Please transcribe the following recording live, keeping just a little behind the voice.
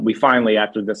We finally,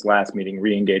 after this last meeting,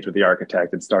 re-engaged with the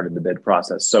architect and started the bid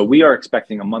process. So we are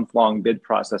expecting a month-long bid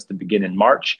process to begin in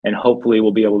March, and hopefully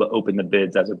we'll be able to open the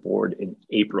bids as a board in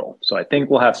April. So I think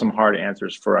we'll have some hard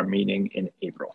answers for our meeting in April.